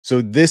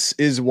So this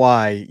is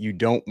why you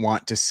don't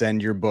want to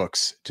send your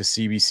books to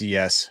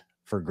CBCS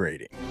for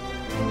grading.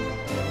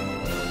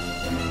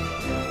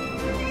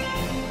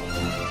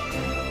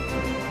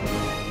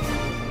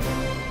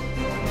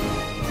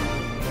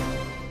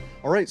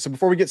 All right, so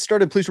before we get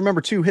started, please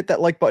remember to hit that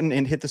like button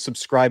and hit the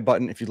subscribe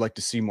button if you'd like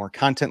to see more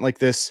content like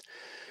this.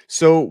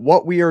 So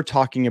what we are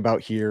talking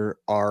about here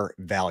are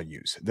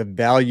values, the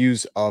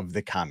values of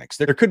the comics.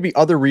 There could be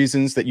other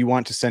reasons that you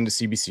want to send to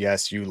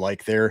CBCS. You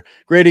like their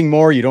grading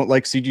more, you don't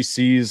like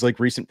CGC's like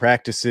recent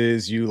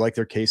practices, you like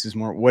their cases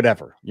more,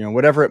 whatever,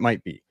 whatever it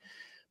might be.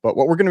 But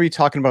what we're going to be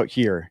talking about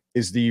here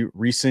is the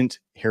recent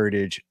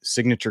Heritage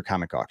Signature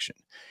Comic Auction.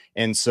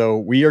 And so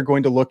we are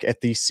going to look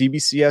at the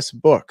CBCS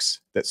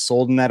books that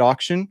sold in that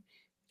auction.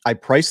 I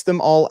priced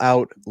them all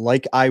out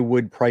like I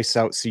would price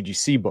out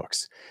CGC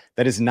books.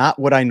 That is not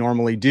what I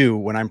normally do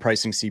when I'm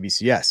pricing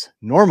CBCS.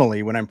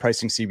 Normally, when I'm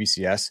pricing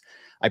CBCS,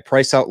 I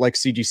price out like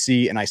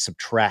CGC and I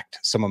subtract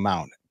some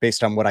amount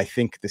based on what I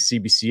think the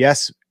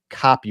CBCS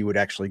copy would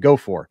actually go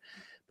for.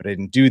 But I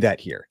didn't do that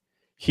here.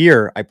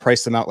 Here, I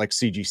price them out like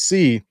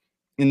CGC,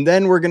 and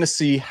then we're going to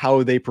see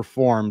how they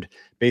performed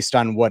based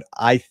on what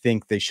I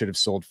think they should have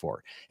sold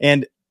for.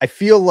 And I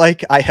feel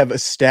like I have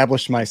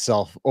established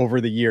myself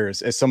over the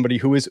years as somebody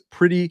who is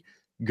pretty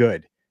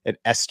good at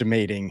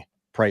estimating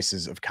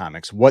prices of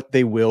comics, what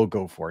they will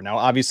go for. Now,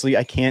 obviously,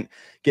 I can't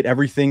get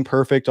everything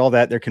perfect, all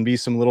that. There can be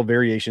some little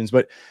variations,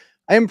 but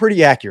I am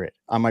pretty accurate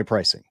on my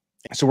pricing.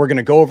 So we're going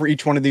to go over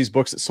each one of these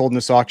books that sold in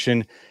this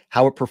auction,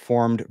 how it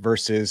performed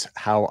versus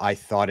how I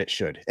thought it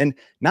should. And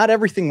not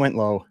everything went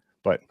low,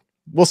 but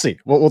we'll see.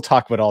 We'll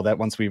talk about all that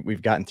once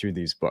we've gotten through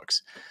these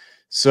books.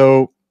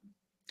 So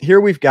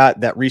here we've got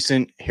that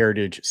recent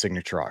Heritage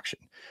Signature Auction.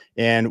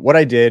 And what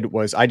I did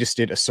was I just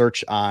did a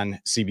search on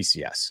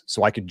CBCS.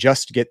 So I could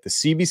just get the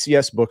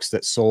CBCS books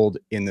that sold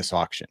in this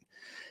auction.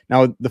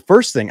 Now, the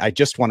first thing I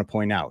just want to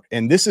point out,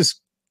 and this is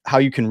how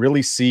you can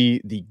really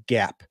see the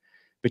gap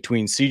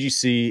between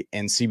CGC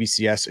and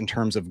CBCS in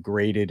terms of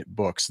graded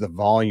books, the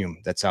volume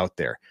that's out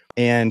there,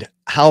 and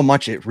how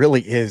much it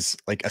really is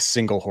like a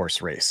single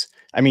horse race.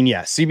 I mean,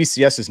 yeah,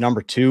 CBCS is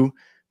number 2,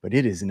 but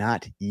it is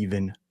not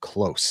even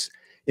close.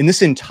 In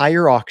this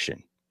entire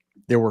auction,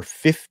 there were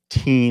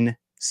 15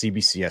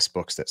 CBCS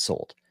books that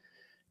sold.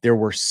 There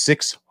were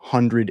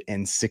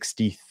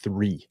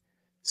 663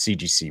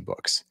 CGC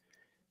books.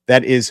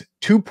 That is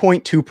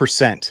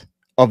 2.2%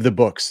 of the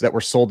books that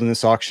were sold in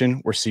this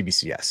auction were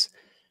CBCS.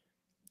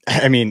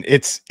 I mean,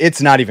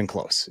 it's not even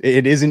close.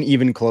 It isn't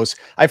even close.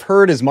 I've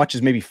heard as much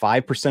as maybe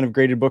 5% of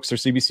graded books are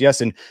CBCS,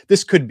 and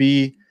this could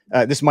be,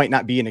 this might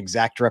not be an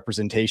exact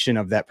representation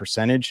of that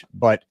percentage,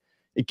 but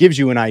it gives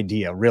you an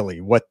idea,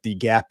 really, what the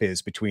gap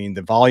is between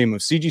the volume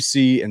of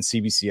CGC and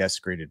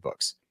CBCS graded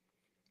books.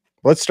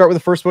 Let's start with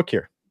the first book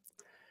here.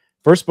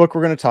 First book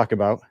we're going to talk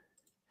about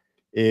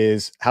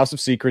is House of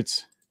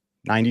Secrets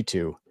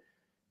 92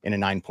 and a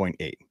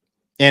 9.8.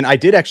 And I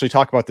did actually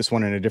talk about this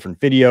one in a different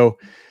video.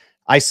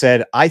 I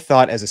said I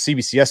thought as a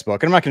CBCS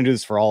book, and I'm not going to do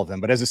this for all of them,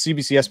 but as a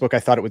CBCS book,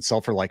 I thought it would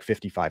sell for like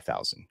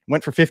 $55,000.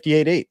 Went for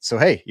 $58,800. So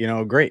hey,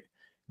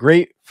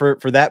 great for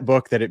that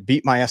book that it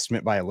beat my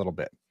estimate by a little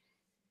bit.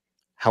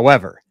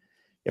 However,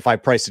 if I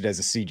priced it as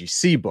a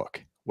CGC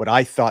book, what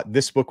I thought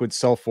this book would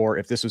sell for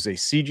if this was a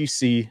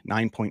CGC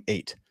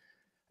 9.8,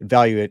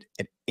 value it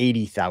at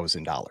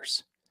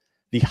 $80,000.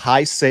 The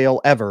high sale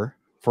ever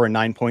for a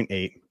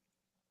 9.8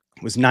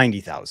 was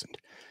 $90,000.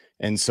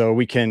 And so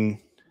we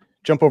can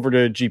jump over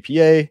to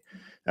GPA.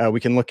 We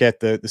can look at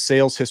the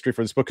sales history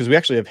for this book because we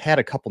actually have had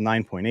a couple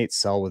 9.8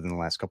 sell within the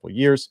last couple of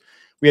years.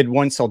 We had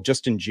one sell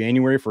just in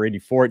January for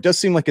 84. It does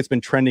seem like it's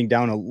been trending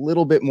down a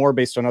little bit more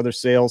based on other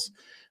sales,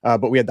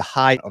 but we had the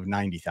high of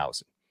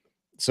 90,000.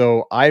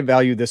 So I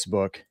value this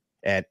book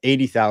at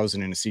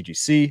 80,000 in a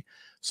CGC,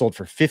 sold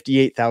for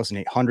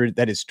 58,800.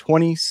 That is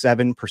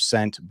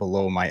 27%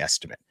 below my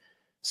estimate.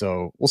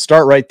 So we'll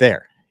start right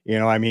there.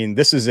 I mean,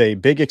 this is a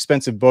big,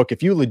 expensive book.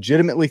 If you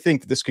legitimately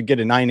think that this could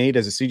get a 9.8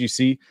 as a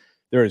CGC,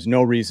 there is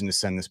no reason to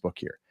send this book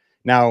here.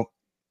 Now,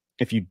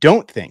 if you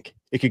don't think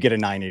it could get a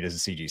 9.8 as a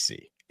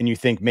CGC, and you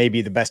think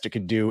maybe the best it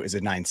could do is a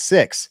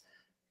 9.6,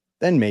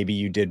 then maybe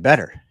you did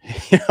better.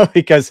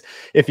 Because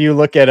if you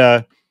look at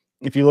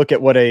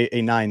what a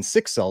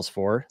 9.6 sells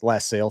for,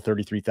 last sale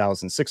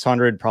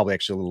 33,600, probably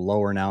actually a little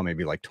lower now,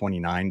 maybe like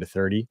 29 to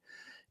 30.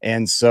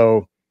 And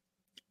so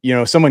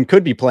someone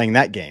could be playing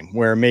that game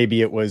where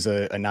maybe it was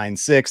a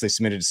 9.6, they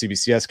submitted to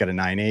CBCS, got a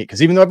 9.8,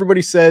 because even though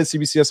everybody says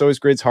CBCS always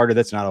grades harder,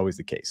 that's not always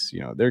the case.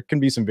 There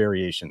can be some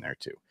variation there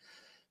too.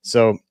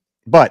 So,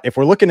 but if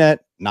we're looking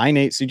at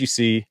 9.8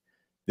 CGC,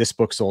 this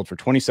book sold for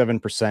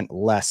 27%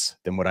 less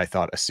than what I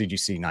thought a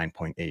CGC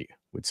 9.8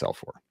 would sell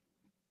for.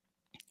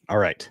 All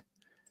right,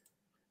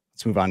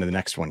 let's move on to the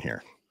next one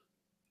here.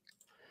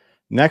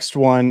 Next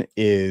one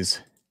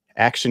is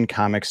Action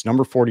Comics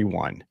number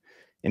 41.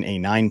 In a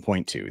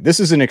 9.2. This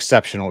is an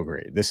exceptional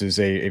grade. This is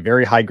a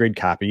very high grade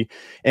copy.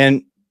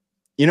 And,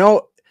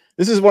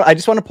 this is what I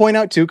just want to point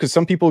out too, because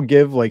some people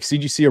give like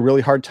CGC a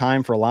really hard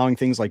time for allowing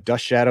things like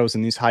dust shadows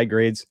in these high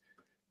grades.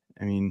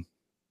 I mean,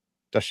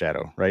 dust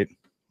shadow, right?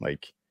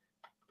 like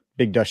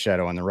big dust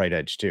shadow on the right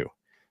edge too.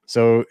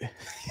 So,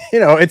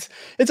 it's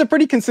a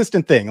pretty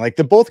consistent thing. Like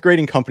both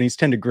grading companies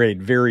tend to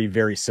grade very,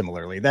 very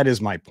similarly. That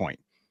is my point.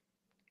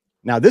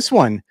 Now, this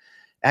one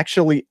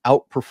actually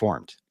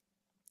outperformed.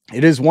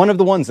 It is one of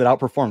the ones that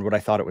outperformed what I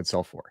thought it would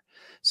sell for.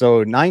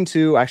 So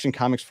 9.2 Action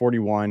Comics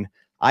 41.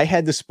 I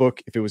had this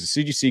book, if it was a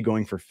CGC,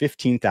 going for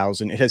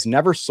 $15,000. It has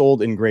never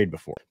sold in grade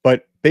before,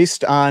 but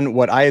based on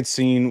what I had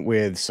seen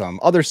with some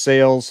other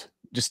sales,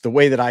 just the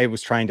way that I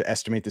was trying to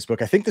estimate this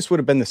book, I think this would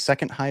have been the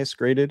second highest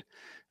graded.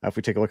 If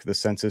we take a look at the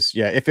census,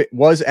 yeah, if it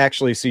was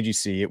actually a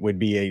CGC, it would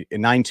be a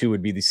 9.2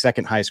 would be the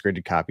second highest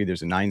graded copy.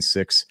 There's a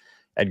 9.6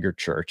 Edgar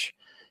Church.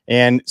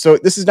 And so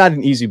this is not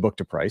an easy book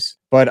to price,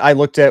 but I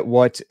looked at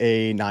what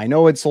a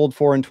 9.0 had sold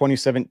for in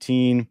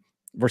 2017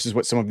 versus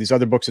what some of these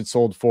other books had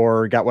sold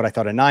for, got what I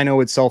thought a 9.0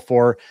 would sell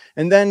for,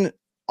 and then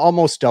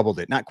almost doubled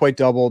it. Not quite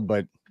doubled,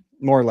 but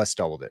more or less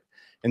doubled it.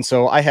 And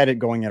so I had it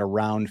going at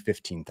around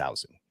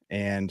 15,000.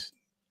 And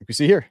you can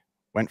see here,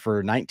 went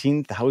for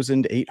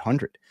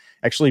 19,800.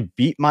 Actually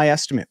beat my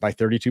estimate by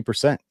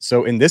 32%.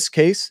 So in this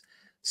case,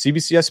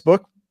 CBCS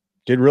book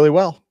did really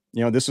well.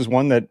 This is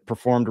one that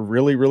performed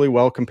really, really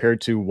well compared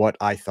to what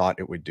I thought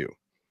it would do.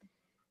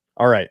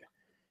 All right.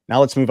 Now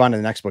let's move on to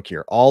the next book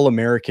here. All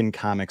American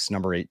Comics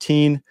number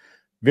 18.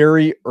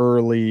 Very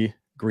early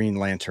Green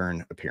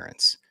Lantern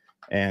appearance.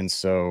 And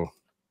so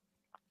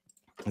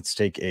let's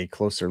take a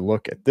closer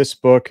look at this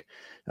book.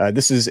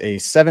 This is a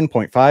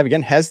 7.5.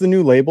 Again, has the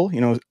new label.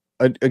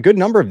 A good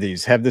number of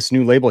these have this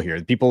new label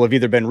here. People have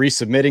either been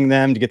resubmitting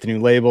them to get the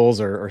new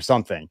labels or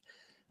something.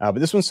 But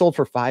this one sold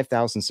for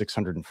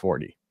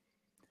 $5,640.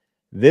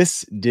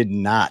 This did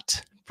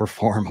not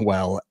perform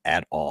well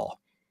at all.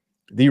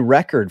 The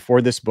record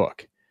for this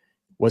book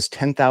was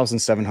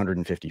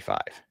 10,755.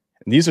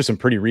 And these are some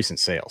pretty recent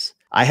sales.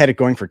 I had it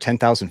going for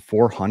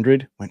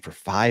 10,400, went for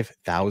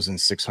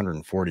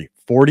 5,640,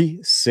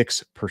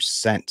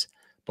 46%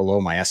 below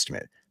my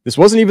estimate. This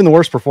wasn't even the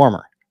worst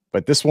performer,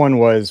 but this one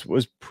was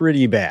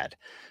pretty bad.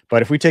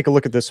 But if we take a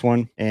look at this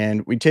one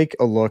and we take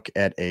a look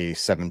at a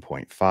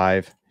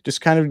 7.5,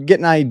 just kind of get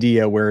an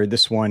idea where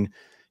this one,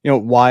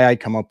 why I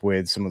come up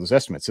with some of those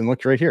estimates. And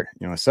look right here,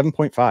 a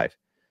 7.5.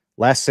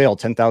 Last sale,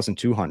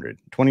 10,200.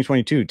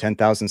 2022,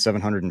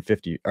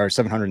 10,750 or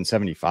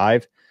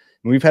 775.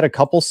 And we've had a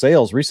couple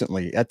sales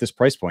recently at this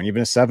price point.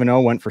 Even a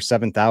 7.0 went for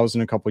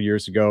 7,000 a couple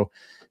years ago.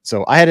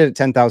 So I had it at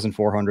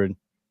 10,400,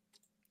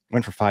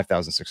 went for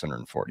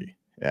 5,640.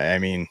 I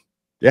mean,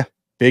 yeah,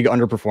 big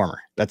underperformer.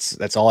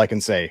 That's all I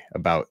can say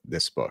about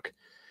this book.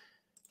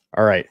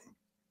 All right.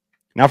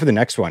 Now for the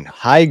next one,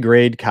 high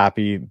grade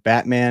copy,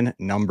 Batman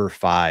number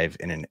 5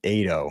 in an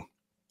 8.0.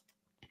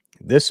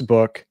 This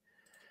book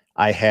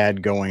I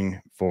had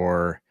going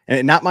for,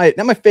 and not my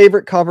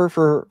favorite cover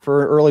for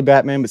early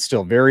Batman, but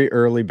still very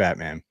early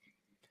Batman.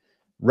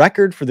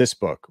 Record for this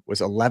book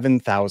was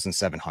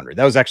 11,700.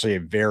 That was actually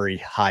a very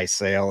high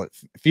sale. It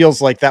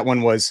feels like that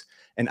one was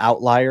an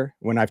outlier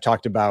when I've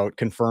talked about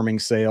confirming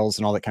sales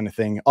and all that kind of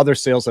thing. Other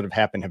sales that have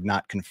happened have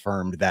not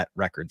confirmed that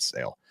record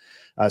sale.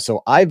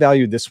 So I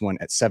valued this one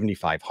at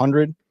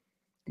 7,500,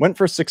 went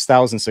for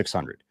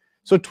 6,600.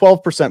 So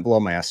 12% below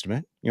my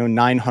estimate,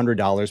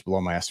 $900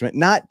 below my estimate,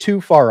 not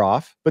too far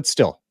off, but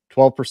still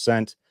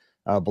 12%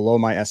 below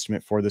my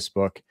estimate for this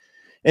book.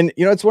 And,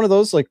 it's one of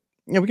those, like,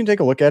 we can take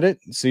a look at it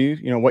and see,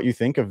 what you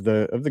think of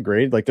the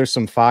grade. Like there's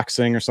some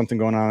foxing or something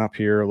going on up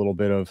here, a little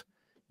bit of,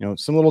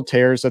 some little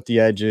tears at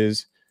the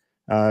edges,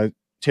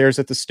 tears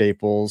at the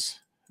staples.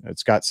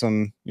 It's got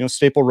some,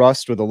 staple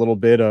rust with a little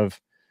bit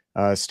of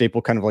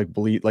staple kind of like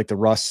bleed, like the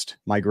rust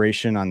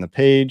migration on the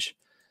page.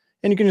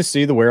 And you can just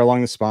see the wear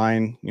along the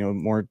spine,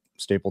 more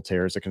staple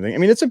tears, that kind of thing. I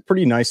mean, it's a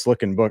pretty nice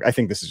looking book. I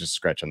think this is just a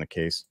scratch on the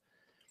case.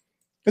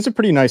 It's a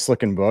pretty nice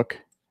looking book.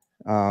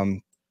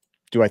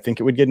 Do I think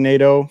it would get an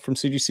 8.0 from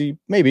CGC?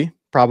 Maybe,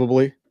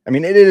 probably. I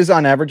mean, it is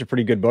on average a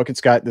pretty good book.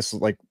 It's got this,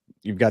 like,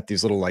 you've got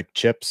these little like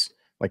chips,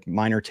 like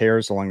minor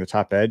tears along the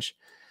top edge.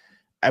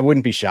 I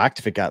wouldn't be shocked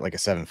if it got like a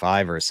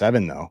 7.5 or a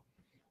 7 though.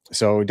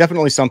 So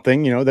definitely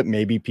something, that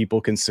maybe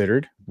people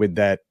considered with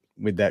that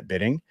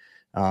bidding.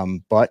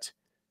 But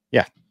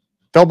yeah,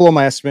 fell below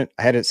my estimate.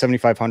 I had it at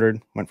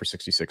 7,500, went for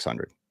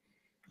 6,600.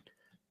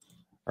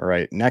 All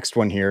right, next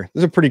one here.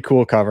 This is a pretty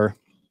cool cover.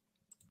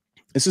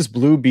 This is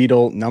Blue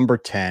Beetle number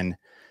 10.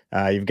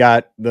 You've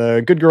got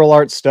the good girl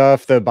art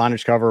stuff, the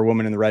bondage cover,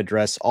 woman in the red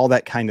dress, all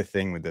that kind of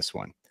thing with this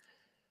one.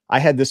 I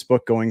had this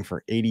book going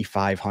for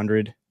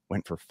 8,500,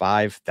 went for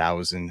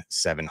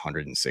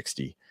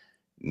 5,760.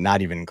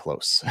 Not even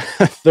close.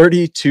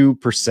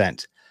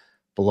 32%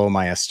 below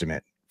my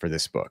estimate for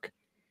this book.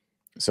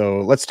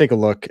 So let's take a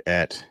look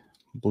at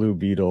Blue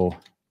Beetle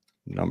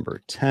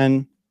number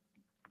 10.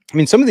 I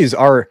mean, some of these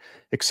are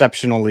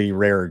exceptionally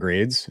rare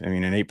grades. I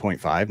mean, an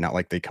 8.5, not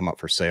like they come up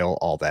for sale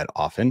all that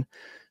often.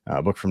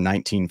 A book from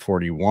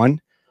 1941.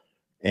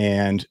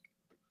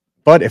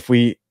 But if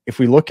we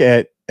look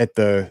at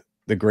the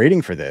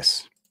grading for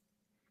this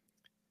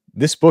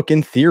book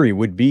in theory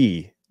would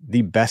be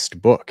the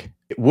best book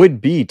it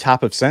would be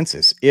top of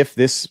census if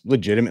this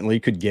legitimately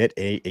could get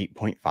a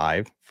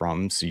 8.5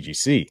 from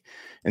CGC.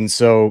 And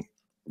so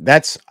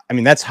I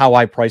mean, that's how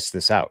I priced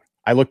this out.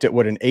 I looked at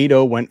what an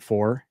 8.0 went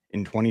for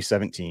in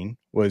 2017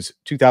 was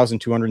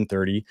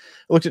 2,230.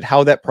 I looked at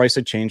how that price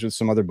had changed with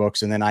some other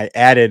books, and then I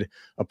added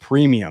a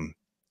premium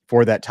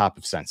for that top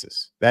of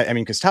census. That, I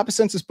mean, because top of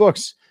census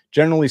books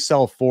generally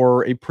sell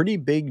for a pretty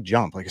big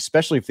jump, like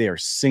especially if they are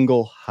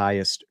single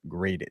highest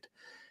graded.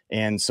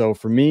 And so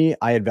for me,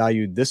 I had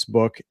valued this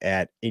book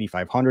at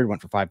 8,500,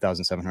 went for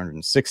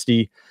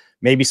 5,760.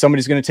 Maybe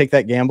somebody's going to take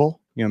that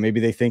gamble. You know, maybe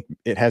they think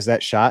it has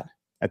that shot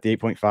at the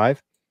 8.5.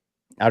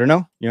 I don't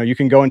know. You know, you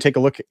can go and take a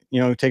look,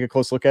 take a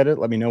close look at it.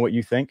 Let me know what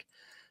you think.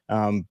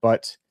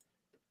 But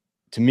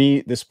to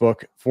me, this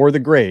book for the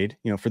grade,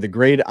 for the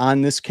grade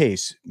on this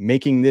case,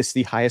 making this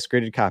the highest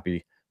graded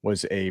copy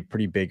was a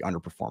pretty big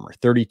underperformer,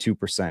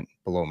 32%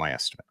 below my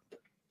estimate.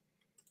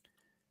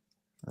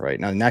 All right.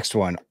 Now, the next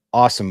one,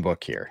 awesome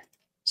book here.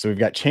 So we've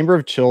got Chamber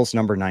of Chills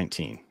number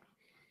 19.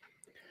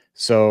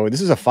 So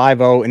this is a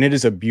 5.0, and it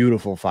is a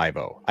beautiful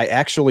 5.0. I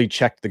actually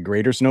checked the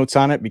grader's notes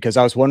on it because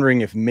I was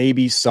wondering if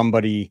maybe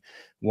somebody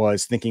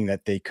was thinking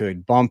that they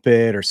could bump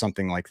it or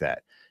something like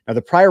that. Now,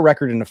 the prior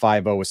record in the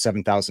 5.0 was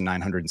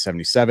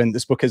 7,977.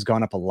 This book has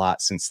gone up a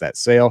lot since that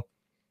sale.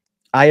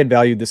 I had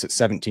valued this at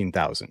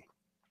 17,000.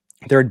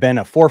 There had been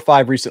a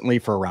 4.5 recently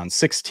for around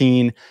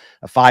 16,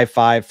 a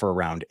 5.5 for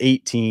around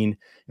 18.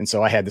 And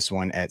so I had this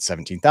one at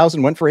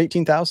 17,000, went for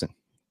 18,000,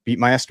 beat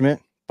my estimate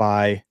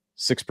by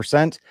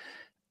 6%.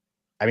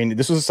 I mean,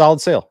 this was a solid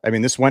sale. I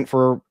mean, this went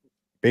for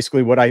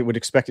basically what I would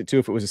expect it to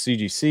if it was a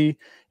CGC.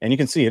 And you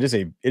can see it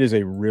is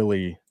a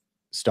really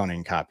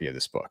stunning copy of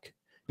this book.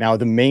 Now,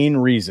 the main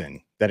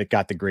reason that it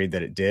got the grade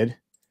that it did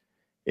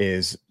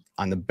is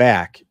on the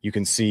back, you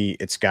can see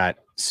it's got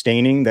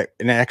staining and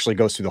it actually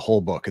goes through the whole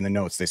book. In the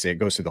notes, they say it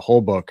goes through the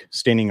whole book,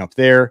 staining up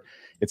there.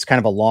 It's kind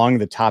of along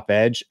the top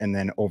edge and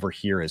then over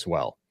here as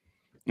well.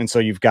 And so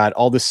you've got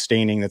all this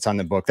staining that's on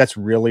the book. That's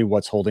really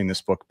what's holding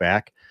this book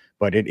back.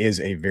 But it is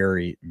a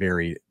very,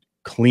 very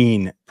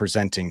clean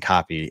presenting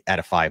copy at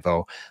a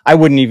 5.0. I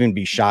wouldn't even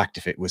be shocked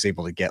if it was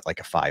able to get like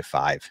a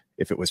 5.5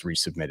 if it was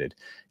resubmitted.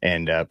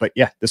 And but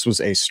yeah, this was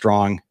a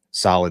strong,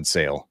 solid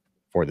sale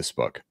for this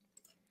book.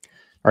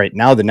 All right,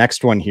 now the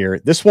next one here.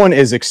 This one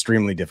is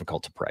extremely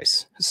difficult to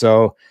price.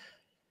 So,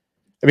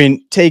 I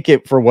mean, take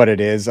it for what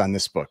it is on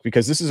this book,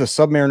 because this is a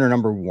Submariner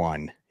number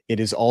 1. It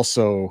is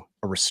also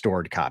a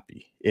restored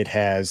copy. It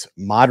has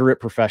moderate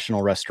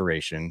professional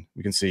restoration.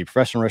 We can see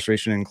professional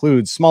restoration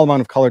includes small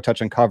amount of color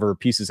touch on cover,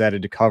 pieces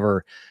added to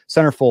cover,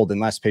 centerfold and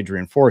last page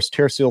reinforced,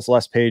 tear seals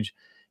last page,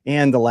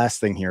 and the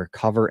last thing here,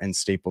 cover and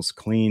staples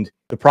cleaned.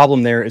 The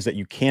problem there is that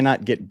you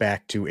cannot get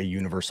back to a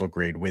universal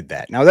grade with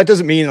that. Now, that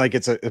doesn't mean like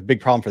it's a big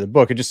problem for the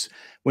book. It just,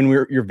 when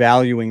you're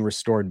valuing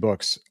restored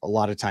books, a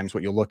lot of times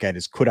what you'll look at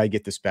is, could I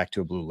get this back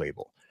to a blue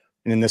label?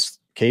 And in this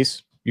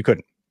case, you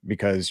couldn't,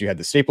 because you had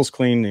the staples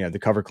clean, you had the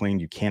cover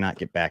cleaned. You cannot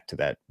get back to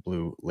that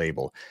blue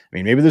label. I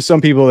mean, maybe there's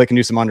some people that can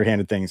do some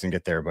underhanded things and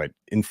get there, but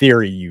in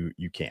theory,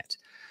 you can't.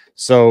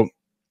 So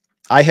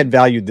I had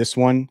valued this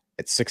one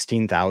at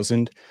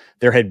 16,000.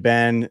 There had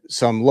been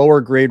some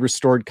lower grade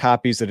restored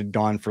copies that had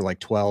gone for like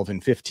 12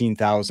 and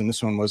 15,000.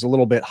 This one was a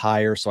little bit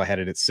higher, so I had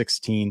it at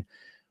 16,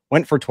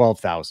 went for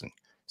 12,000.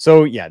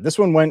 So yeah, this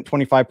one went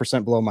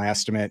 25% below my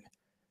estimate,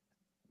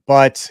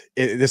 but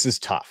this is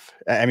tough.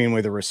 I mean,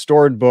 with a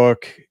restored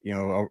book,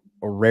 a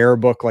rare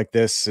book like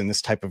this and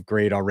this type of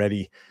grade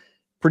already,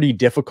 pretty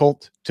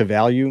difficult to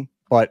value.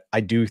 But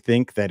I do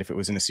think that if it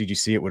was in a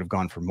CGC, it would have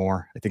gone for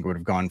more. I think it would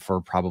have gone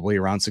for probably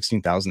around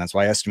 16,000. That's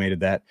why I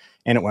estimated that.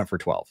 And it went for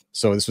 12.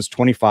 So this was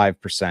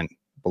 25%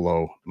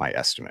 below my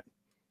estimate.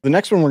 The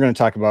next one we're going to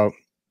talk about,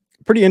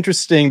 pretty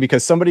interesting,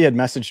 because somebody had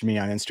messaged me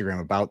on Instagram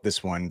about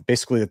this one.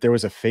 Basically, that there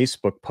was a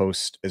Facebook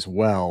post as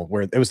well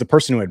where it was the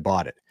person who had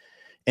bought it.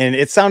 And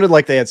it sounded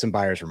like they had some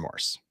buyer's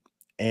remorse.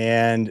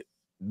 And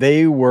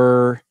they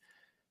were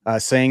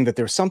saying that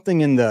there was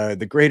something in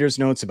the grader's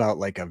notes about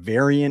like a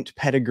variant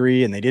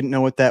pedigree, and they didn't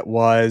know what that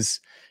was,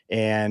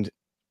 and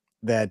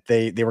that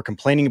they were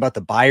complaining about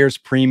the buyer's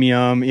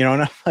premium, and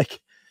I'm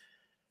like,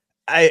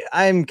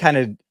 I'm kind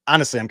of,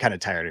 honestly, I'm kind of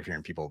tired of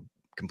hearing people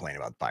complain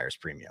about buyer's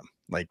premium.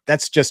 Like,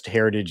 that's just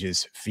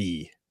Heritage's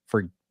fee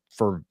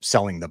for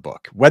selling the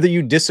book. Whether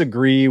you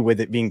disagree with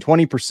it being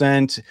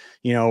 20%,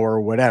 or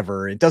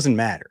whatever, it doesn't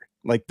matter.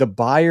 Like, the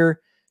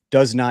buyer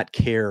does not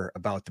care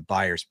about the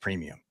buyer's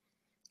premium.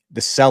 The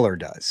seller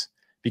does,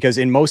 because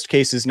in most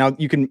cases, now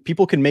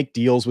people can make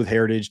deals with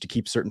Heritage to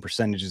keep certain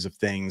percentages of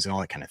things and all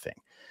that kind of thing.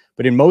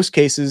 But in most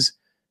cases,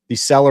 the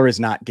seller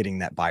is not getting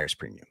that buyer's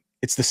premium.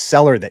 It's the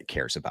seller that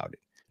cares about it.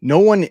 No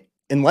one,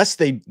 unless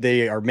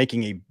they are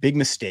making a big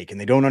mistake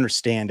and they don't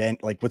understand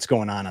like what's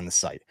going on the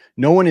site.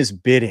 No one is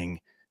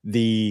bidding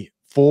the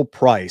full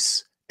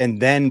price and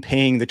then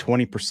paying the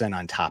 20%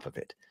 on top of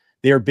it.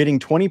 They are bidding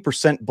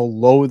 20%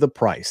 below the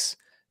price,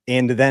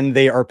 and then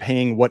they are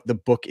paying what the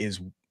book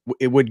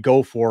it would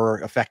go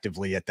for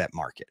effectively at that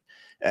market.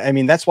 I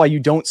mean, that's why you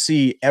don't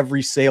see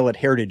every sale at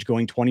Heritage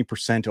going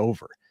 20%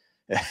 over.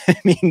 I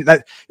mean,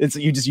 that it's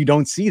you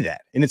don't see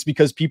that. And it's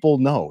because people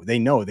know they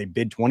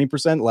bid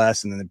 20%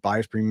 less and then the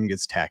buyer's premium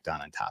gets tacked on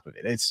top of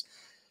it.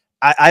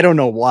 I don't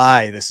know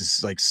why this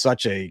is like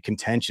such a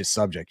contentious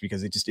subject,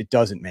 because it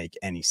doesn't make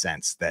any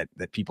sense that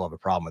people have a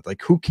problem with.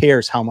 Like, who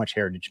cares how much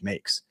Heritage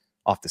makes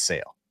off the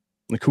sale?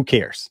 Like, who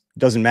cares? It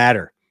doesn't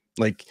matter.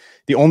 Like,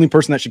 the only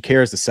person that should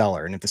care is the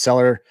seller. And if the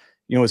seller,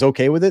 is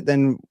okay with it,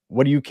 then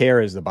what do you care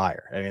as the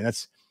buyer? I mean,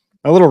 that's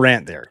a little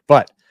rant there,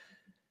 but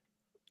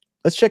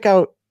let's check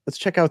out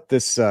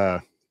this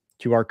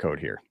QR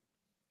code here.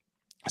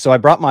 So I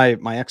brought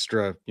my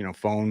extra,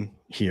 phone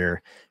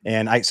here,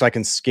 and so I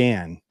can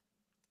scan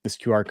this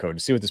QR code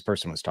to see what this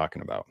person was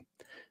talking about.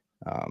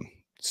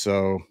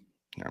 So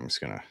I'm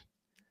just gonna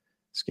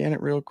scan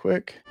it real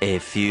quick. A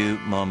few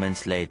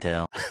moments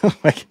later.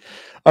 Like,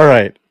 all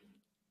right,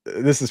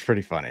 this is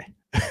pretty funny.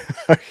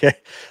 Okay,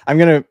 I'm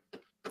gonna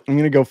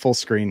go full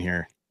screen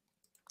here.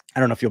 I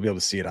don't know if you'll be able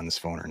to see it on this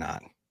phone or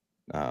not,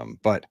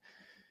 but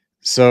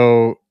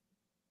so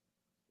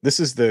this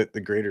is the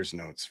grader's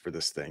notes for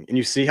this thing, and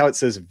you see how it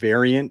says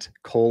variant :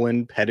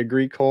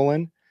 pedigree :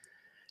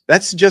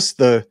 that's just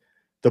the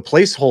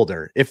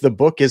placeholder. If the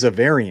book is a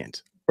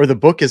variant or the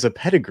book is a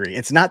pedigree,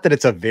 it's not that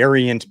it's a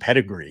variant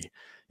pedigree.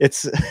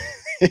 It's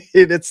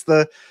it's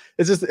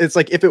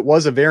like, if it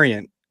was a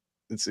variant,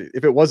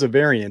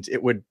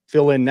 it would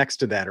fill in next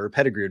to that, or a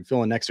pedigree would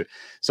fill in next to it.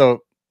 So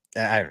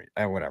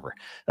whatever.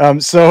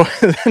 So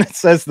then it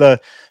says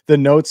the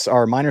notes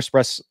are minor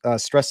stress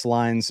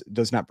lines,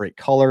 does not break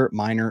color,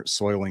 minor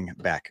soiling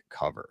back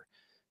cover.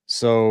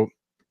 So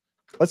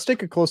let's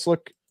take a close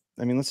look.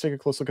 Let's take a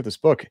close look at this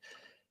book.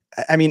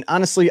 I mean,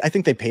 honestly, I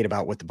think they paid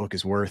about what the book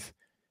is worth.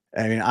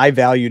 I mean, I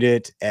valued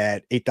it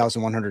at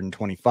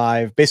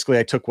 $8,125. Basically,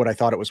 I took what I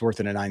thought it was worth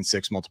in a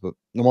 9.6,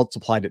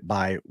 multiplied it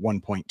by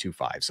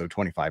 1.25, so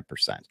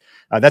 25%.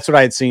 That's what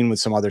I had seen with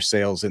some other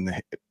sales in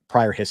the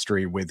prior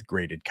history with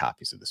graded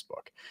copies of this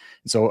book.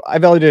 And so I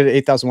valued it at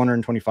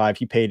 8,125.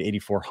 He paid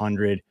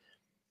 8,400.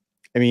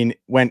 I mean,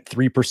 went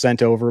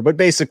 3% over, but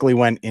basically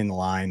went in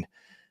line.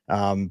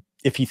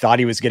 If he thought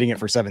he was getting it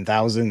for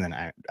 7,000, then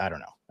I don't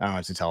know. I don't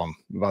have to tell him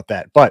about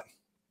that. But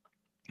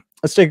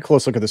let's take a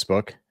close look at this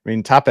book. I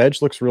mean, top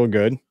edge looks real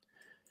good.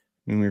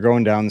 When we're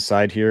going down the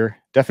side here,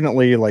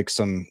 definitely like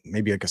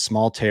maybe like a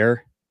small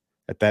tear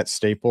at that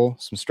staple,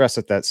 some stress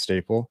at that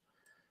staple.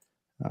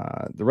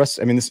 The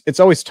rest, I mean, it's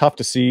always tough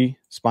to see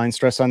spine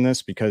stress on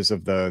this because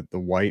of the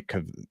white,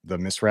 the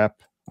miswrap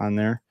on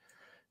there.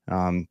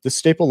 This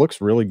staple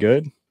looks really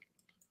good.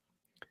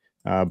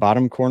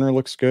 Bottom corner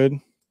looks good.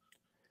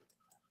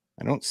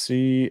 I don't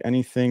see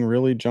anything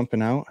really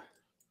jumping out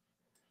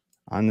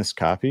on this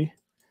copy.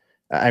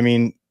 I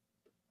mean,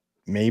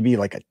 maybe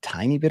like a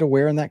tiny bit of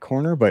wear in that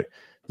corner, but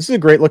this is a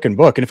great looking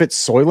book. And if it's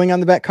soiling on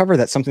the back cover,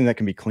 that's something that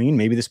can be cleaned.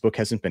 Maybe this book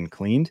hasn't been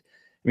cleaned.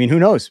 I mean, who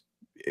knows?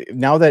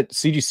 Now that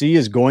CGC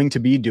is going to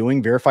be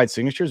doing verified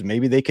signatures,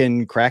 maybe they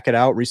can crack it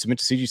out, resubmit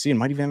to CGC, and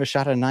might even have a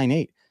shot at a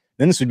 9.8.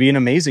 Then this would be an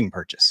amazing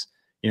purchase.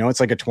 It's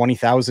like a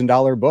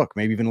 $20,000 book,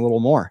 maybe even a little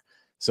more.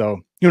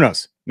 So who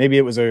knows? Maybe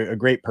it was a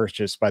great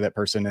purchase by that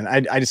person.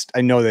 And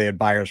I know they had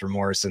buyer's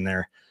remorse and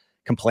they're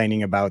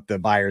complaining about the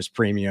buyer's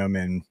premium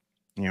and,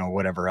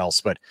 whatever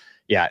else. But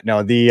yeah,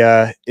 no,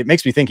 it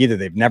makes me think either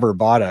they've never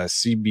bought a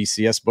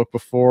CBCS book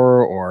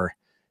before, or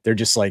they're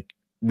just like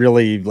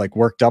really like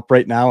worked up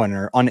right now and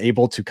are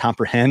unable to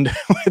comprehend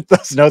what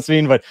those notes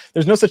mean. But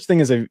there's no such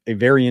thing as a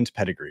variant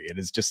pedigree. It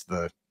is just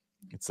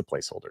it's the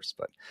placeholders.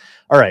 But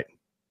all right,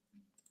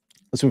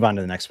 let's move on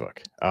to the next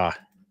book.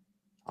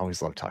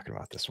 Always love talking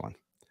about this one.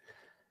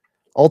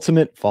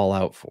 Ultimate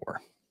Fallout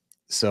 4.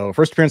 So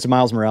first appearance of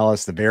Miles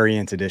Morales, the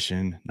variant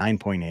edition,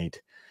 9.8.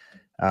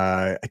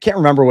 I can't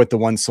remember what the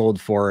one sold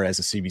for as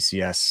a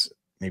CBCS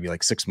maybe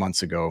like 6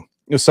 months ago.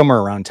 It was somewhere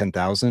around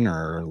 10,000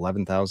 or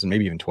 11,000,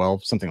 maybe even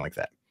 12, something like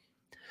that.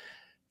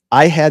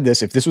 I had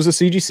this, if this was a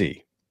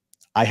CGC,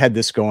 I had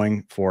this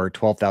going for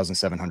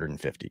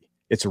 12,750.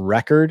 Its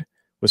record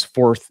was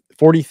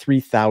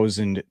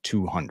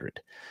 43,200.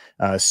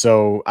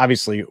 So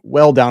obviously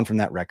well down from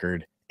that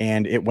record.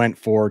 And it went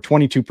for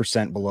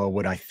 22% below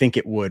what I think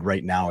it would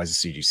right now as a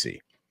CGC.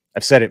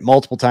 I've said it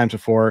multiple times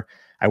before.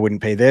 I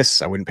wouldn't pay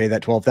this. I wouldn't pay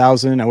that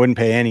 12,000. I wouldn't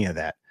pay any of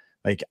that.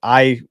 Like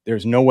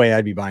there's no way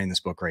I'd be buying this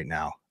book right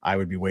now. I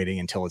would be waiting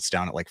until it's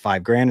down at like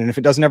 $5,000. And if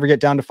it doesn't ever get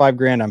down to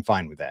 $5,000, I'm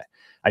fine with that.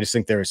 I just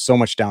think there is so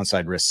much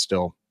downside risk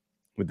still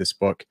with this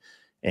book.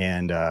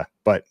 And,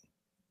 but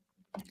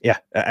yeah,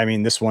 I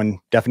mean, this one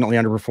definitely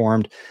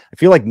underperformed. I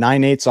feel like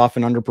 9.8s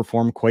often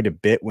underperform quite a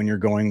bit when you're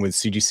going with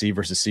CGC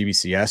versus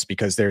CBCS,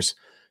 because there's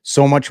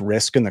so much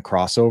risk in the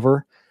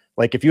crossover.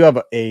 Like if you have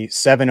a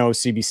 7.0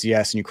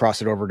 CBCS and you cross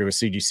it over to a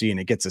CGC and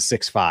it gets a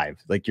 6.5,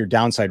 like your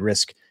downside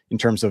risk in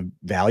terms of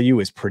value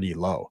is pretty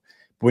low.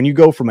 But when you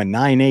go from a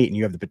 9.8 and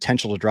you have the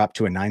potential to drop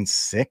to a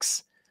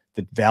 9.6,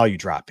 the value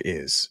drop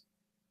is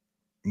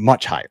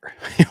much higher,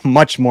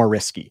 much more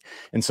risky.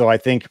 And so I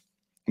think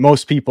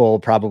most people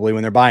probably,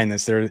 when they're buying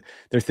this, they're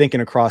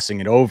thinking of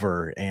crossing it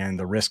over, and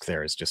the risk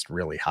there is just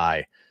really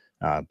high.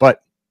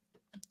 But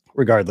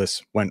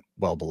regardless, went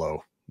well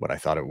below what I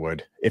thought it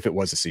would if it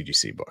was a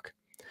CGC book.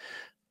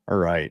 All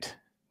right.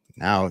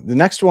 Now, the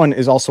next one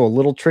is also a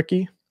little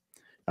tricky.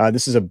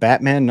 This is a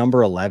Batman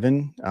number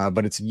 11,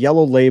 but it's a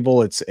yellow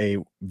label. It's a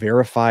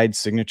verified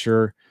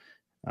signature.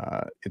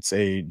 It's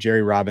a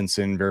Jerry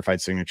Robinson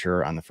verified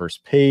signature on the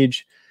first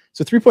page.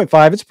 So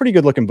 3.5, it's a pretty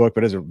good looking book,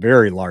 but it has a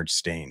very large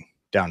stain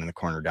down in the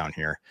corner down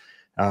here.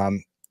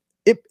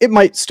 It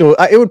might still,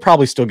 it would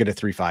probably still get a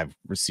 3.5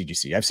 with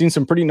CGC. I've seen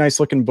some pretty nice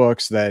looking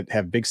books that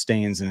have big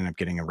stains and end up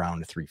getting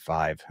around a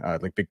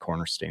 3.5, like big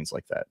corner stains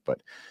like that.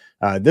 But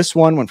this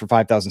one went for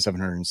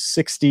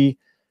 5,760.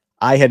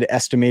 I had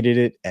estimated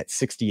it at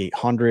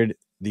 6,800.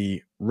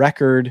 The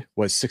record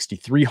was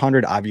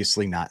 6,300,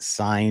 obviously not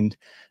signed.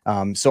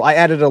 So I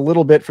added a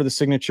little bit for the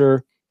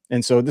signature.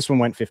 And so this one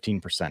went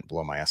 15%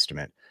 below my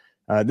estimate.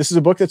 This is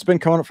a book that's been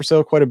coming up for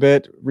sale quite a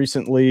bit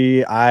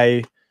recently.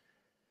 I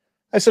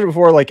said it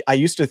before, like I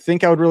used to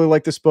think I would really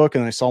like this book,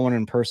 and I saw one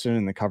in person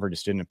and the cover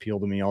just didn't appeal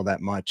to me all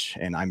that much.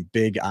 And I'm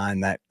big on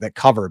that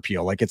cover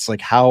appeal. Like it's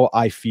like how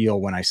I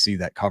feel when I see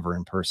that cover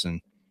in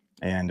person.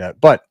 And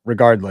but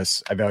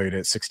regardless, I valued it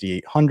at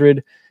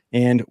 6,800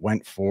 and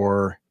went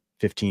for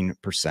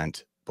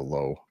 15%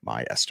 below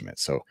my estimate.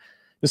 So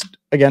this,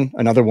 again,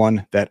 another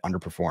one that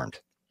underperformed.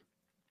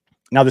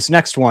 Now, this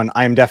next one,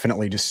 I am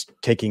definitely just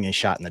taking a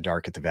shot in the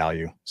dark at the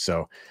value.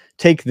 So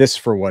take this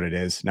for what it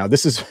is. Now,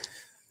 this is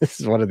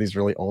one of these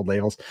really old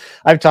labels.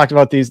 I've talked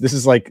about these. This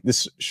is like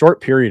this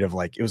short period of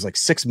like, it was like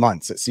 6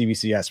 months at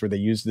CBCS where they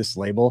used this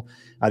label.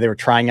 They were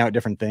trying out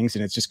different things,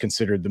 and it's just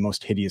considered the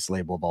most hideous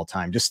label of all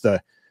time. Just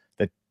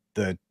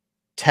the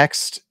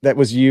text that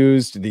was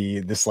used,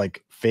 this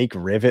like fake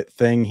rivet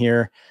thing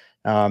here.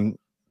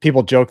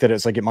 People joke that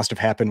it's like it must have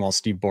happened while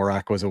Steve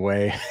Borak was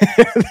away.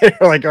 They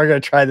were like, "We're going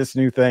to try this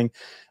new thing."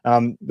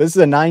 This is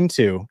a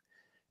 9.2,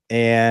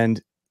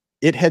 and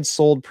it had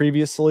sold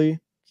previously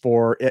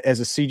as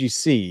a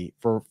CGC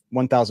for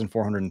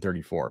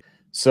 1,434.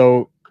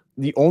 So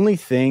the only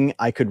thing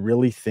I could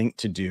really think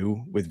to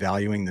do with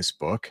valuing this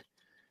book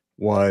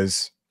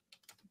was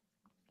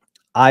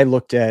I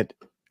looked at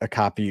a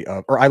copy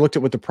of, or I looked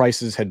at what the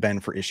prices had been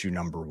for issue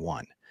number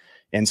 1.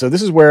 And so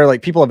this is where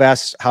like people have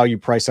asked how you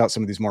price out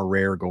some of these more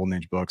rare golden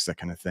age books, that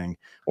kind of thing,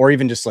 or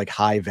even just like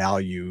high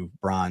value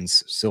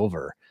bronze,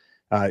 silver.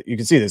 You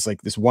can see this,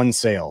 like this one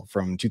sale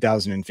from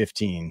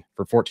 2015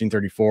 for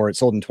 1434. It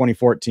sold in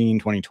 2014,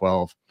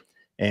 2012.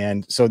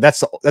 And so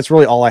that's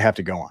really all I have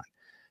to go on.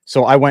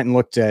 So I went and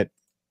looked at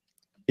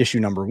issue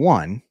number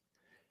 1,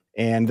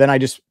 and then I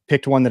just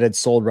picked one that had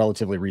sold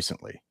relatively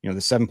recently, the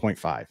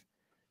 7.5.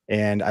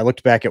 And I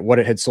looked back at what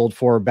it had sold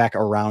for back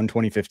around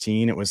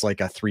 2015. It was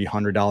like a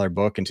 $300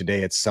 book. And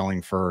today it's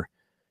selling for,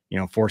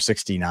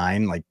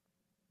 $469. Like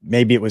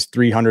maybe it was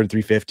 $300,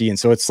 $350. And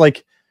so it's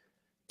like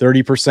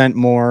 30%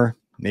 more,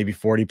 maybe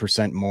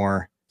 40%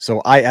 more.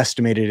 So I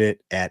estimated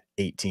it at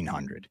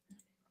 $1,800.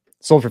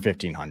 Sold for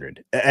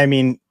 $1,500. I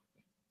mean,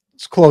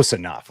 it's close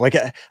enough. Like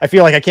I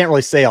feel like I can't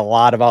really say a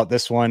lot about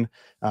this one.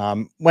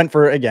 Went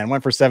for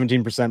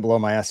 17% below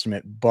my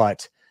estimate,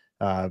 but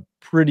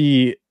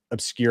pretty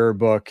obscure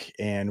book,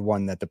 and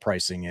one that the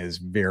pricing is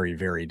very,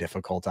 very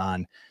difficult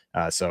on.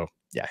 So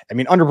yeah, I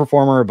mean,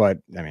 underperformer, but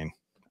I mean,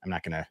 I'm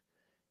not gonna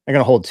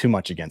hold too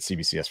much against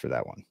CBCS for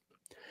that one.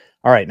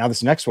 All right, now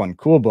this next one,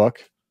 cool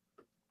book,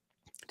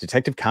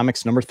 Detective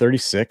Comics number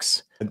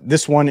 36.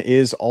 This one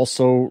is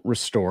also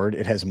restored.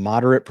 It has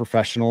moderate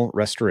professional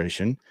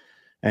restoration.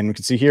 And we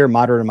can see here,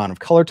 moderate amount of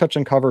color touch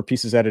on cover,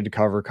 pieces added to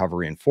cover, cover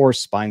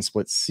reinforced, spine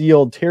split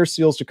sealed, tear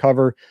seals to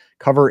cover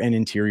and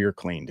interior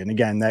cleaned. And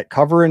again, that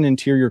cover and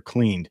interior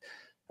cleaned,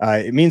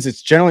 it means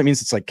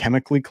it's like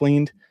chemically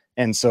cleaned.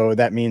 And so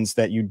that means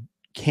that you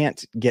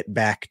can't get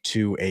back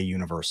to a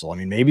universal. I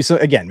mean, maybe some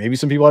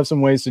people have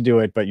some ways to do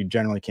it, but you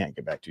generally can't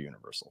get back to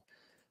universal.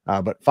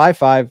 But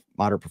 5.5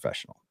 moderate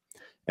professional.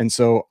 And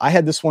so I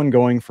had this one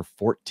going for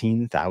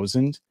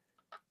 14,000,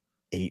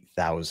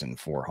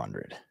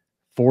 8,400.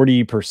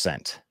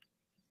 40%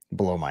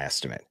 below my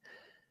estimate.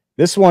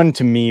 This one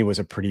to me was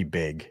a pretty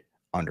big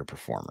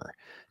underperformer.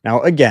 Now,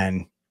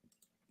 again,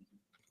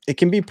 it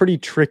can be pretty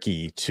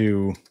tricky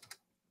to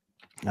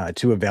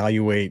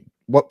evaluate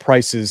what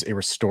prices a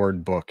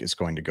restored book is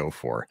going to go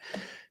for.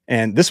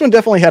 And this one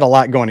definitely had a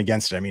lot going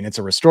against it. I mean, it's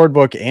a restored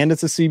book and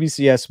it's a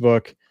CBCS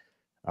book.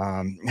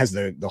 Has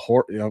not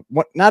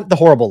the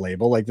horrible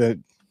label, like a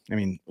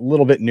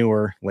little bit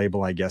newer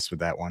label, I guess, with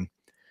that one.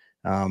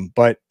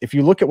 But if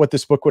you look at what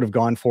this book would have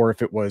gone for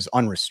if it was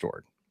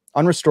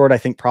unrestored, I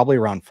think probably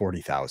around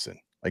 40,000.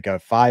 Like a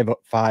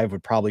 5.5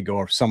 would probably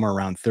go somewhere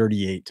around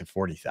 38 to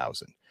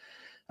 40,000.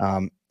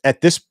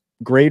 At this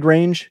grade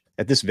range,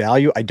 at this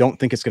value, I don't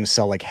think it's going to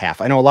sell like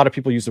half. I know a lot of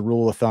people use the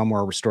rule of thumb where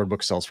a restored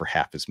book sells for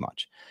half as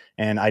much,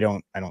 and I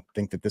don't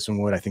think that this one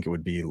would. I think it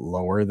would be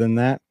lower than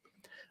that.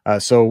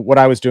 So what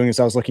I was doing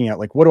is I was looking at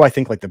like, what do I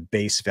think like the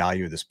base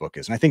value of this book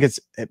is? And I think it's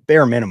at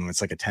bare minimum,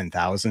 it's like a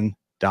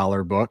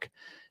 $10,000 book.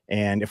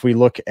 And if we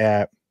look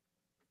at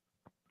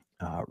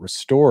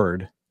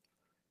restored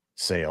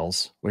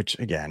sales, which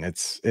again,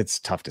 it's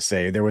tough to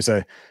say. There was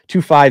a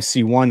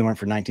 25C1 that went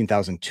for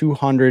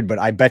 19,200, but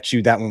I bet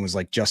you that one was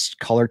like just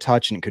color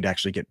touch and it could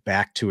actually get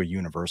back to a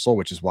universal,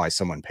 which is why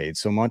someone paid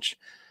so much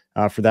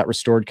for that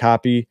restored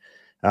copy.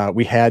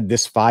 We had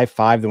this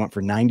 5.5 that went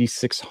for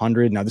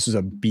 9,600. Now this is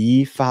a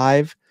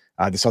B5.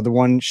 This other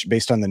one,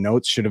 based on the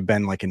notes, should have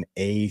been like an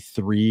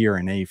A3 or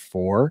an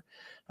A4.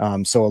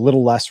 So a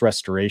little less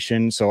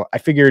restoration. So I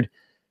figured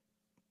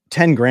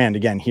 10 grand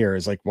again here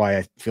is like why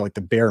I feel like the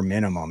bare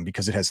minimum,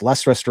 because it has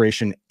less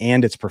restoration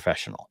and it's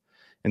professional.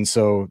 And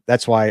so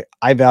that's why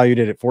I valued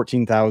it at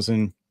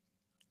 14,000.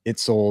 It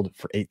sold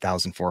for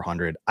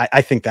 8,400.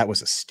 I think that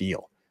was a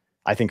steal.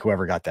 I think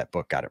whoever got that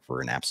book got it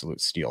for an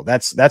absolute steal.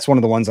 That's one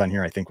of the ones on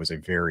here I think was a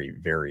very,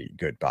 very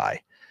good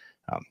buy.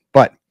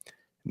 But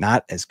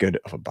not as good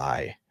of a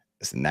buy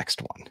as the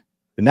next one.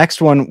 The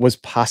next one was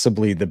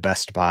possibly the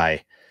best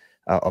buy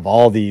of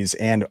all these,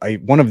 and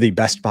one of the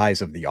best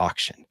buys of the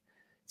auction.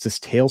 It's this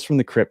Tales from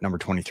the Crypt number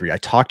 23. I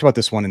talked about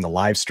this one in the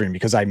live stream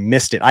because I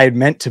missed it. I had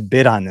meant to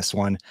bid on this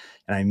one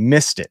and I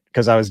missed it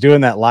because I was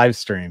doing that live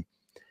stream.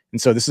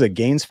 And so this is a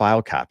Gaines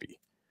file copy.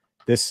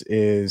 This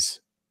is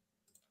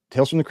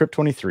Tales from the Crypt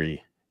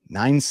 23,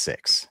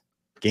 9.6,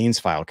 Gaines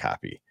file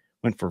copy.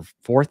 Went for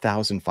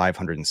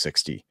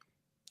 4,560.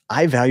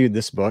 I valued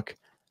this book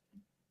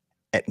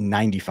at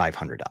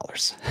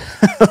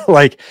 $9,500.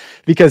 Like,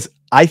 because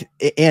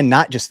and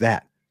not just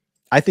that,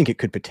 I think it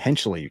could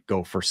potentially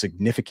go for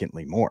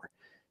significantly more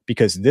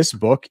because this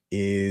book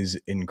is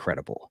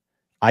incredible.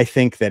 I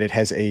think that it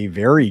has a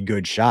very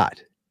good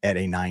shot at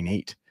a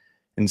 9.8.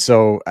 And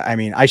so, I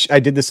mean, I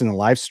did this in the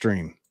live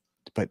stream,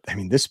 but I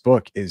mean, this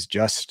book is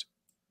just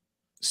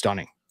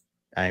stunning.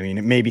 I mean,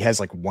 it maybe has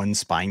like one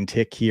spine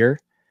tick here.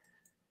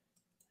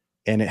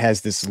 And it has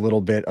this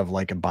little bit of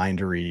like a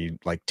bindery,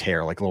 like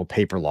tear, like a little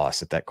paper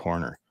loss at that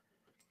corner.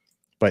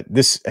 But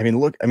this, I mean,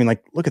 look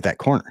at that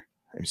corner.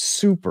 I mean,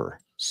 super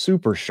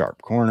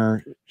sharp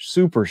corner,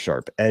 super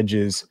sharp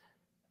edges,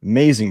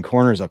 amazing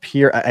corners up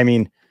here. I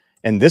mean,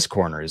 and this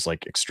corner is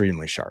like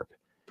extremely sharp.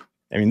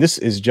 I mean, this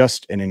is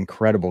just an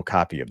incredible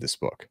copy of this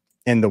book.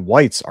 And the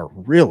whites are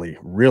really,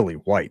 really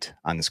white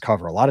on this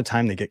cover. A lot of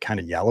time they get kind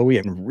of yellowy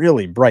and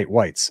really bright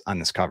whites on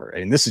this cover.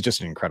 And this is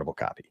just an incredible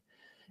copy.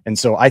 And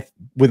so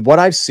with what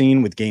I've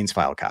seen with Gaines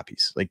file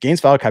copies, like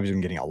Gaines file copies have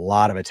been getting a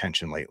lot of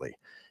attention lately.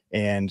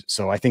 And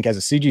so I think as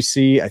a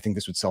CGC, I think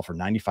this would sell for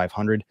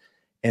 9,500.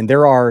 And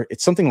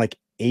it's something like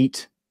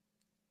 8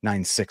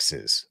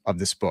 9.6s of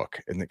this book.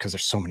 And because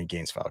there's so many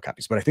Gaines file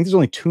copies, but I think there's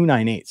only 2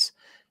 9.8s.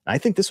 I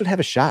think this would have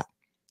a shot.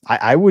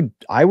 I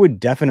would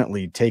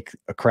definitely take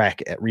a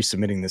crack at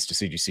resubmitting this to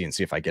CGC and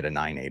see if I get a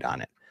 9.8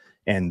 on it.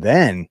 And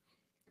then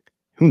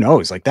who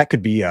knows, like that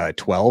could be a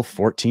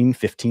 $12,000,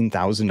 $14,000,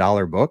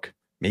 $15,000 book,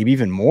 maybe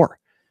even more.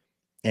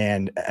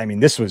 And I mean,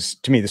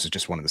 to me, this was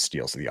just one of the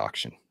steals of the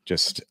auction.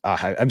 Just,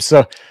 I'm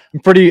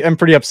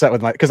pretty upset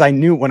with because I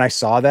knew when I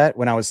saw that,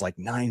 when I was like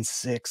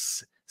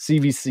 9.6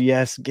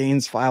 CBCS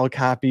Gaines file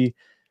copy,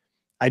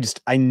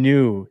 I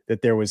knew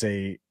that there was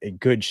a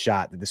good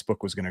shot that this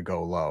book was going to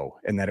go low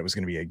and that it was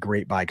going to be a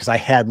great buy. Cause I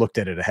had looked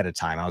at it ahead of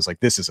time. I was like,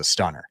 this is a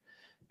stunner.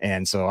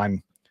 And so I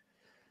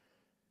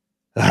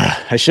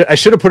should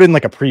have put in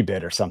like a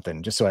pre-bid or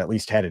something, just so I at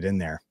least had it in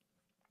there.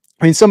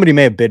 I mean, somebody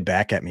may have bid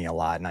back at me a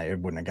lot and I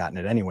wouldn't have gotten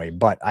it anyway,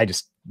 but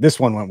this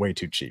one went way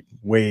too cheap,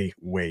 way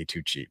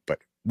too cheap. But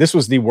this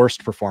was the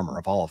worst performer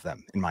of all of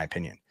them, in my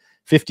opinion.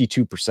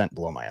 52%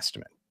 below my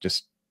estimate.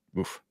 Just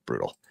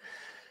brutal.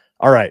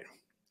 All right.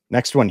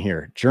 Next one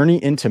here,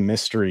 Journey into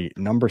Mystery,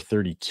 number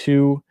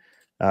 32.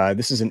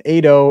 This is an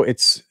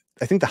 8.0.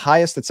 I think the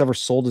highest that's ever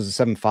sold is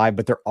a 7.5,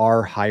 but there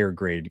are higher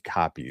grade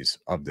copies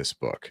of this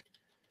book.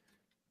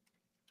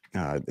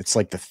 It's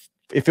like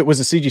if it was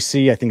a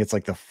CGC, I think it's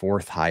like the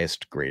 4th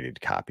highest graded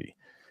copy.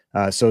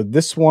 So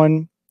this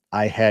one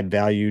I had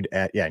valued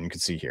at, and you can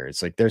see here,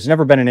 it's like there's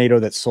never been an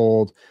 8.0 that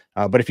sold.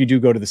 But if you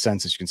do go to the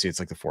census, you can see it's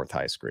like the 4th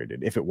highest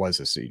graded if it was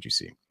a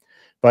CGC.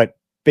 But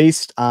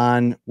based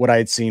on what I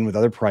had seen with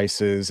other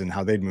prices and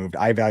how they'd moved,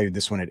 I valued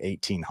this one at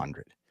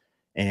 1,800.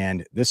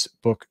 And this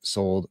book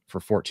sold for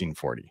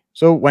 1,440.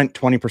 So it went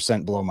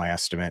 20% below my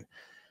estimate.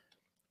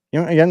 You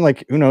know, again,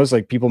 like who knows,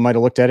 like people might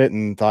have looked at it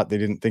and thought they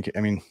didn't think,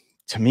 I mean,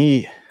 to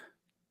me,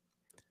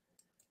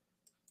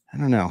 I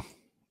don't know.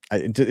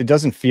 It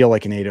doesn't feel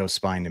like an 8.0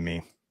 spine to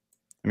me.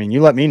 I mean, you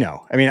let me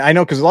know. I mean, I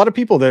know because a lot of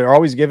people that are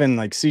always giving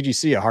like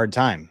CGC a hard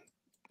time,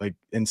 like,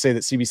 and say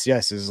that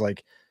CBCS is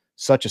like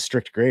such a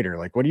strict grader.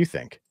 Like, what do you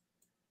think?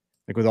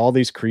 Like with all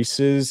these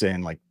creases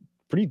and like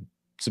pretty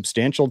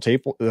substantial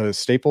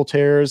staple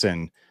tears,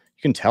 and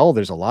you can tell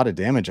there's a lot of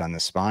damage on the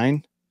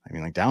spine. I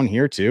mean, like down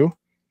here too.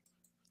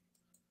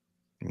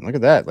 I mean, look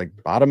at that. Like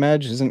bottom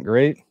edge isn't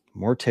great.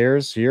 More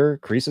tears here,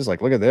 creases.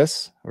 Like, look at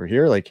this over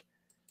here. Like,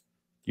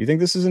 do you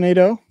think this is an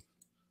 8.0?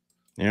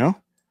 You know,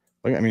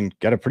 look, I mean,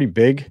 got a pretty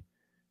big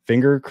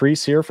finger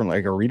crease here from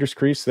like a reader's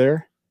crease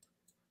there.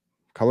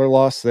 Color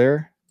loss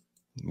there.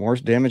 More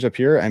damage up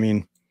here. I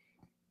mean,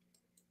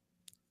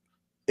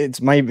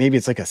 maybe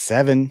it's like a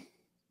 7,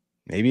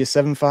 maybe a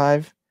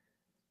 7.5,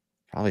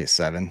 probably a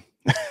 7.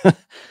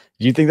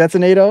 Do you think that's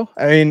an 8.0?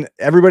 I mean,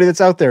 everybody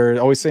that's out there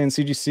always saying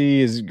CGC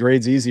is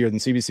grades easier than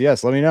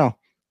CBCS. Let me know.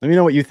 Let me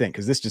know what you think,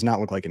 because this does not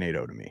look like an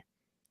 8.0 to me.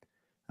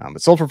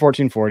 But sold for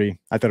 $1,440.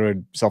 I thought it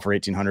would sell for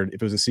 $1,800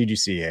 if it was a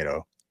CGC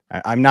 8.0.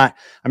 I'm not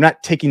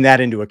taking that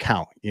into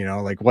account, you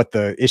know, like what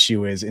the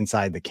issue is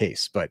inside the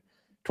case, but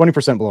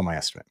 20% below my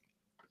estimate.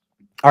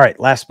 All right,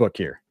 last book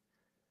here.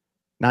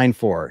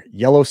 9.4,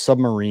 Yellow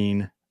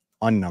Submarine,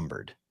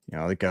 unnumbered, you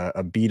know, like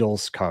a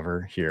Beatles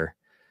cover here.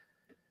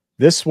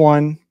 This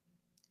one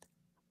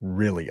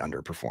really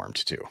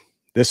underperformed too.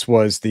 This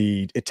was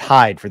it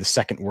tied for the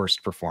second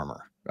worst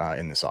performer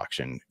in this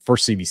auction for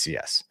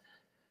CBCS.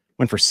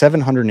 Went for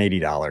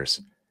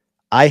 $780.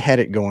 I had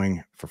it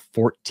going for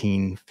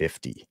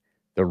 $1,450.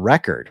 The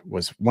record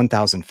was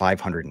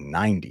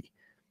 $1,590.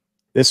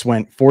 This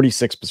went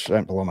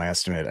 46% below my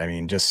estimate. I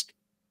mean, just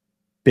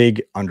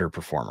big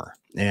underperformer.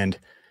 And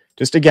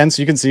just again,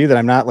 so you can see that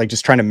I'm not like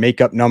just trying to make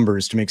up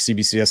numbers to make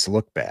CBCS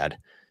look bad.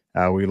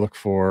 We look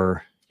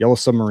for Yellow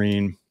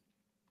Submarine,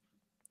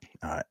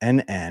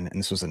 NN, and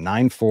this was a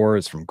 9.4.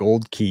 It's from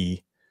Gold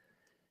Key.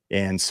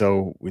 And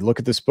so we look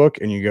at this book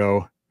and you go,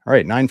 all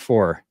right,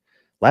 9.4.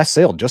 Last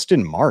sale just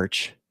in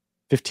March,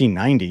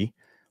 $1,590.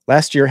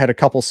 Last year had a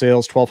couple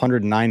sales, $1,200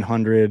 and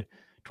 $900.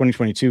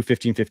 2022,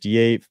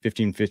 $1,558,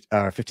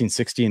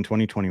 $1,560 in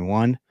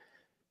 2021.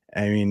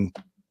 I mean,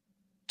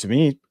 to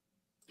me,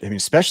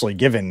 especially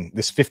given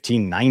this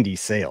 $1,590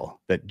 sale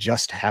that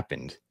just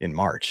happened in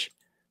March.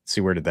 Let's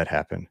see, where did that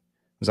happen? It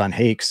was on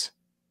Hakes.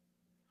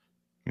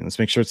 Let's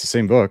make sure it's the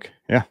same book.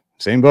 Yeah,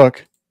 same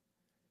book.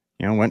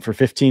 You know, went for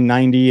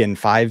 $1,590 and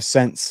 5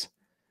 cents.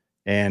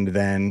 And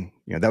then,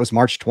 you know, that was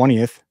March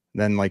 20th.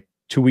 Then like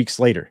 2 weeks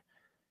later,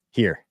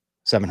 here,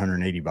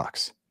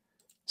 $780.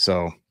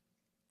 So,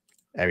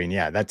 I mean,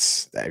 yeah,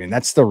 that's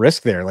the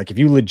risk there. Like if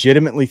you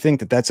legitimately think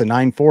that that's a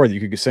 9.4 that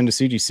you could send to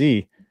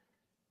CGC,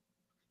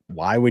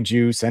 why would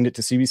you send it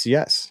to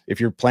CBCS? If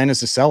your plan is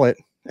to sell it,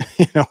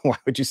 you know, why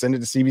would you send it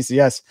to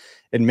CBCS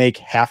and make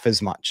half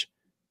as much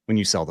when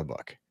you sell the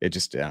book? It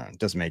just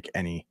doesn't make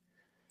any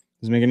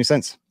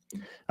sense.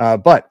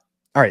 But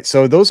all right,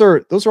 so those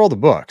are all the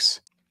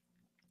books.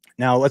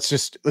 Now let's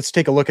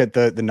take a look at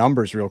the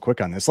numbers real quick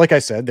on this. Like I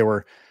said,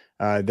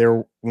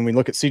 when we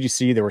look at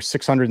CGC, there were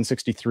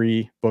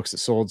 663 books that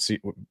sold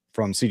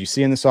from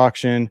CGC in this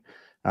auction.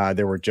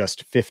 There were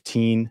just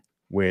 15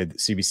 with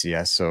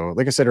CBCS. So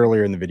like I said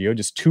earlier in the video,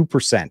 just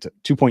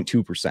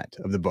 2.2%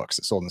 of the books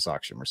that sold in this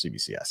auction were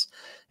CBCS.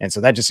 And so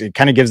that it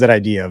kind of gives that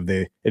idea of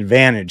the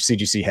advantage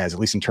CGC has,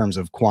 at least in terms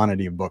of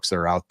quantity of books that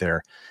are out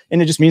there.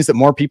 And it just means that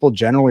more people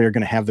generally are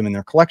going to have them in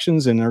their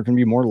collections, and they're going to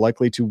be more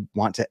likely to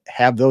want to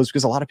have those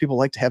because a lot of people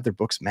like to have their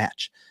books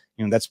match.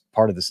 You know, that's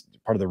part of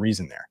the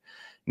reason there.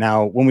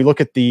 Now, when we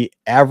look at the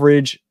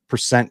average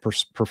percent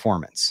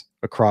performance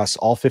across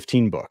all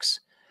 15 books,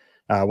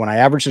 when I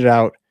averaged it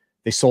out,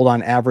 they sold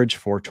on average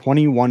for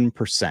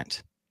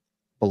 21%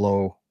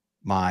 below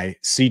my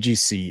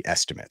CGC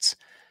estimates.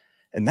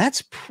 And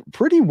that's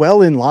pretty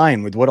well in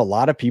line with what a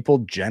lot of people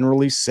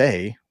generally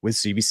say with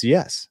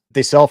CBCS.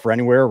 They sell for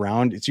anywhere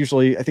around, it's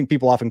usually, I think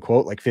people often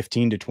quote like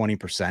 15 to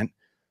 20%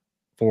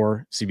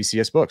 for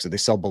CBCS books that they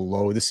sell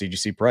below the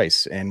CGC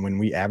price. And when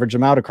we average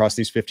them out across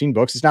these 15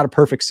 books, it's not a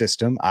perfect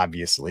system,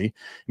 obviously. I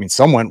mean,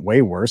 some went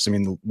way worse. I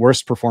mean, the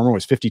worst performer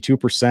was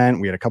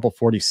 52%. We had a couple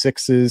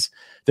 46s.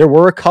 There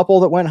were a couple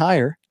that went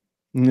higher,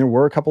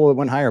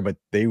 but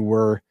they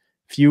were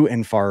few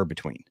and far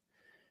between.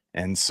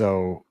 And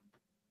so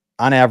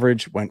on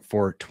average went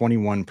for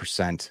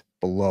 21%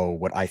 below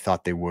what I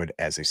thought they would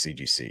as a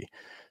CGC.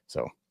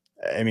 So,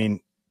 I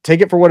mean,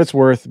 take it for what it's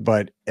worth,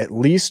 but at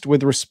least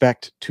with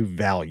respect to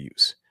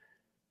values,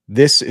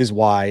 this is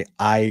why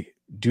I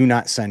do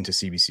not send to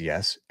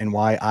CBCS and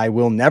why I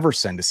will never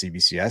send to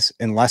CBCS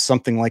unless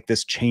something like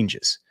this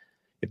changes.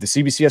 If the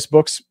CBCS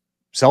books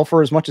sell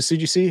for as much as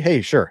CGC,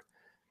 hey, sure,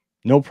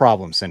 no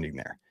problem sending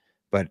there.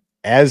 But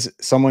as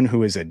someone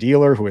who is a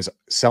dealer who is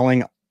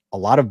selling a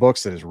lot of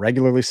books that is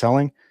regularly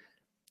selling,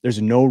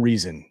 there's no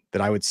reason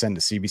that I would send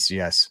to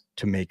CBCS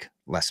to make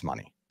less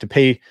money, to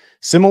pay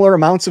similar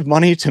amounts of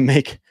money to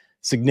make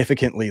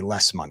significantly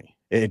less money.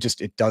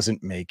 It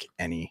doesn't make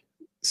any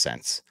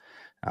sense.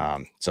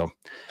 So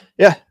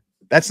yeah,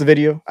 that's the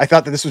video. I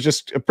thought that this was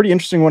just a pretty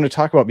interesting one to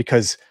talk about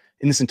because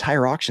in this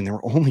entire auction, there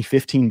were only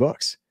 15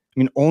 books. I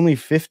mean, only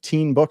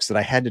 15 books that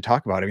I had to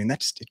talk about. I mean,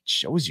 it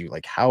shows you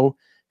like how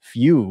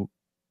few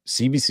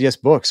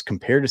CBCS books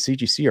compared to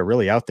CGC are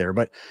really out there.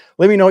 But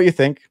let me know what you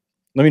think.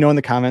 Let me know in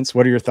the comments.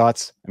 What are your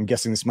thoughts? I'm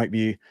guessing this might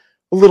be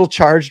a little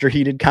charged or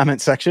heated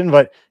comment section,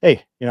 but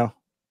hey, you know,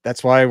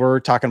 that's why we're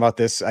talking about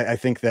this. I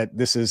think that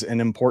this is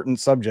an important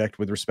subject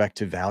with respect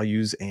to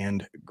values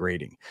and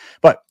grading.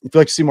 But if you'd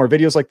like to see more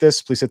videos like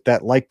this, please hit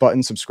that like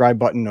button, subscribe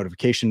button,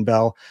 notification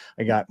bell.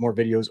 I got more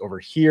videos over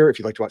here. If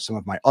you'd like to watch some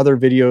of my other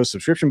videos,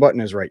 subscription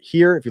button is right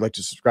here. If you'd like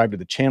to subscribe to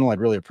the channel, I'd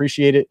really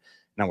appreciate it.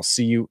 And I will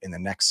see you in the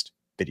next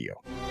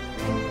video.